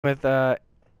with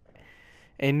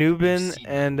Anubin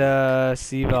and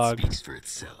Seavog. Speaks for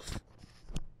itself.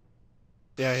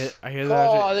 Yeah, I hear that.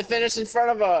 Oh, they finished in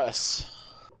front of us.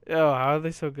 Yo, how are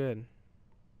they so good?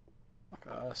 Fuck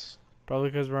us. Probably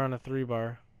because we're on a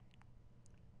 3-bar.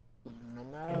 No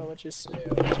matter what you say.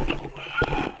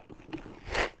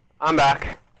 I'm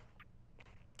back.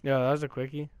 Yo, that was a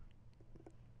quickie.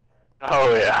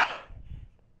 Oh yeah.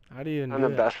 How do you I'm do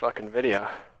the it? best fucking video.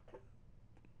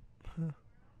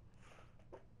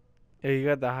 Yeah, you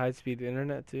got the high-speed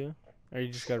internet too, or you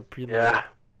just got to preload? Yeah.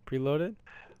 Preloaded?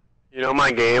 You know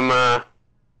my game mode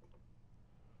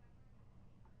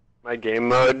I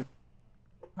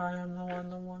am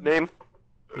the one. name?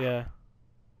 Yeah.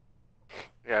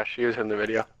 Yeah, she was in the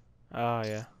video. Oh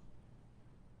yeah.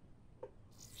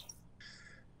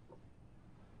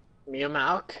 Mia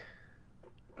Malk.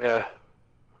 Yeah.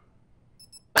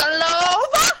 Hello?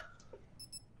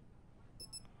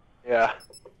 Yeah.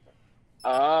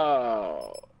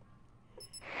 Oh.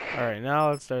 Alright,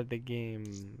 now let's start the game,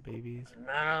 babies. No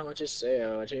matter what you say,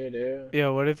 what you do. Yeah,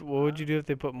 what would you do if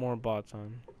they put more bots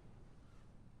on?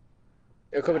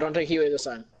 Yo, Kobe, don't take Healy this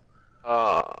time.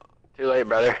 Oh, too late,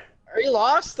 brother. Are you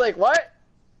lost? Like, what?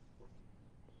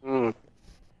 Hmm.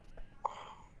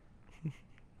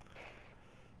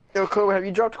 Yo, Kobe, have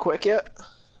you dropped Quick yet?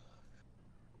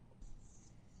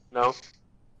 No.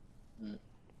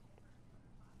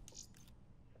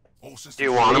 All systems Do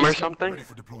you want him or ready something?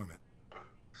 for deployment.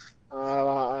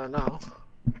 No. Not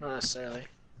necessarily.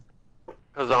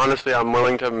 Because honestly, I'm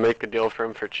willing to make a deal for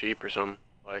him for cheap or something.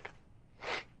 Like,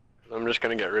 'cause I'm just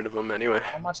gonna get rid of him anyway.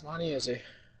 How much money is he?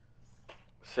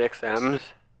 6 M's.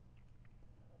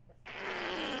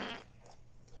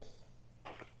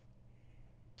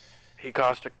 He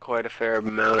cost quite a fair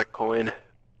amount of coin.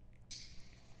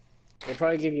 They'll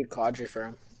probably give you Quadri for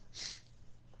him.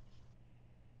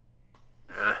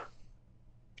 Yeah.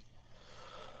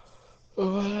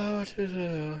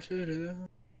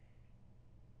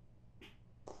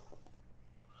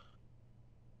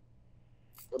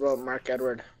 What about Mark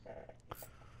Edward?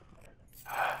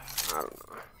 I don't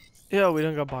know. Yeah, we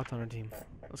don't got bots on our team.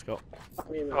 Let's go.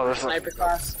 I mean, Oh, my that's not- sniper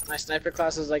class. My sniper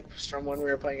class is like from when we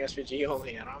were playing SVG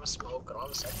only. I don't have a smoke. I don't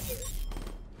have a secondary.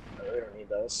 I really don't need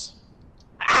those.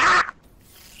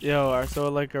 Yo, so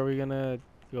like, are we gonna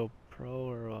go pro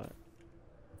or what?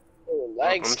 Oh,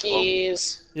 leg I'm slow.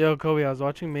 skis. Yo, Kobe, I was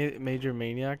watching Major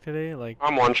Maniac today. Like,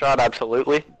 I'm one shot,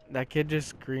 absolutely. that kid just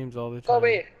screams all the time.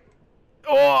 Kobe.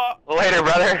 Oh! Later,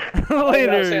 brother.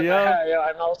 Later, yeah. Yeah,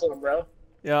 I melted him, bro.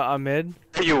 Yeah, I'm mid.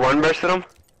 You one bursted him?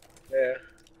 Yeah.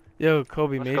 Yo,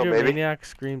 Kobe, Let's go, Major baby. Maniac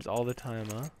screams all the time,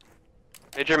 huh?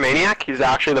 Major Maniac? He's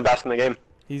actually the best in the game.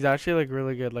 He's actually like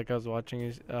really good. Like I was watching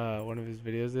his one of his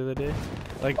videos the other day,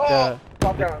 like Oh,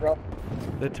 drop down, bro.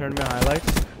 the tournament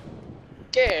highlights.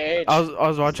 Gage. I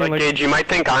was watching Like, like Gage, you might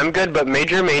think I'm good, but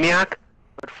Major Maniac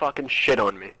would fucking shit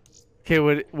on me. okay,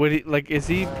 would he like is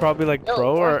he probably like Yo,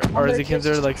 pro or I'm is very he considered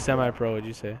curious. like semi-pro? Would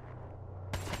you say?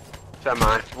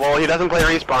 Semi. Well, he doesn't play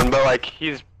respawn, but like,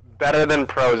 he's better than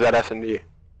pros at S&D.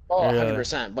 Oh, Yeah.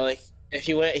 100%. But like, if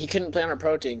he went, he couldn't play on a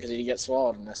pro team because he'd get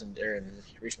swallowed in S&D and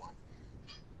respawn.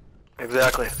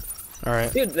 Exactly. All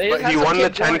right. Dude, they But just had he some won the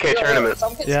kid join- 10K yo, tournament.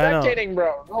 Some kid Yeah, I know. spectating,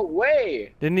 bro. No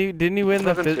way. Didn't he win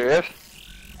the Nothing serious?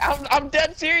 I'm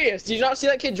dead serious. Did you not see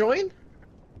that kid join?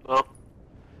 Oh.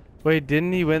 wait?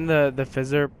 Didn't he win the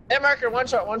Fizzer Hey, Marker, one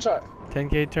shot.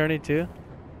 10K tourney too?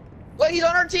 Look, he's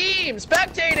on our team,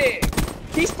 spectating.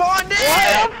 He spawned in.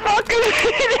 What a fucking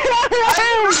idiot!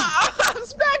 I'm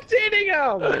spectating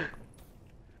him.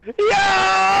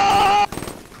 Yeah!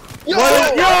 Yo!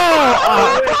 What?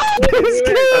 Yo! This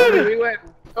kid! We win.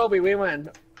 Kobe, we win.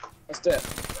 Let's do it.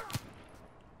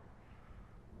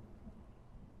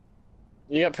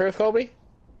 You got proof, Kobe?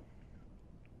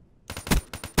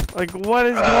 Like what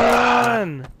is going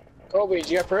on? Kobe,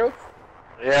 do you got proof?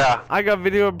 Yeah. I got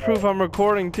video proof. I'm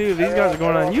recording too. These guys are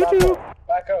going on YouTube.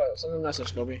 Back up. Send a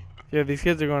message, Kobe. Yeah, these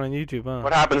kids are going on YouTube, huh?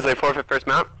 What happens? They forfeit first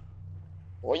map?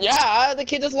 Well, yeah, the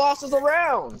kid just lost us a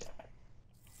round.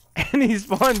 And he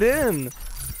spawned in.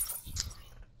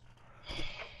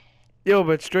 Yo,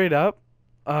 but straight up,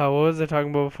 what was I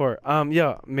talking about before?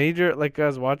 Yeah, Major, like I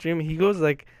was watching him, he goes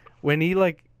like, when he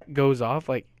like goes off,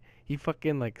 like he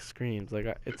fucking like screams, like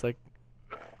it's like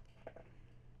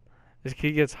this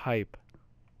kid gets hype.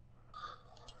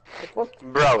 Like, what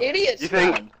Bro, idiots, you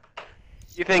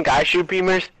think I shoot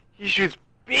beamers? He shoots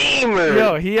beamers!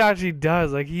 Yo, he actually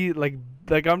does. Like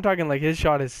like I'm talking like his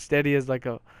shot is steady as like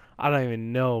a, I don't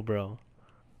even know, bro.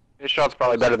 His shot's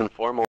probably better than formal.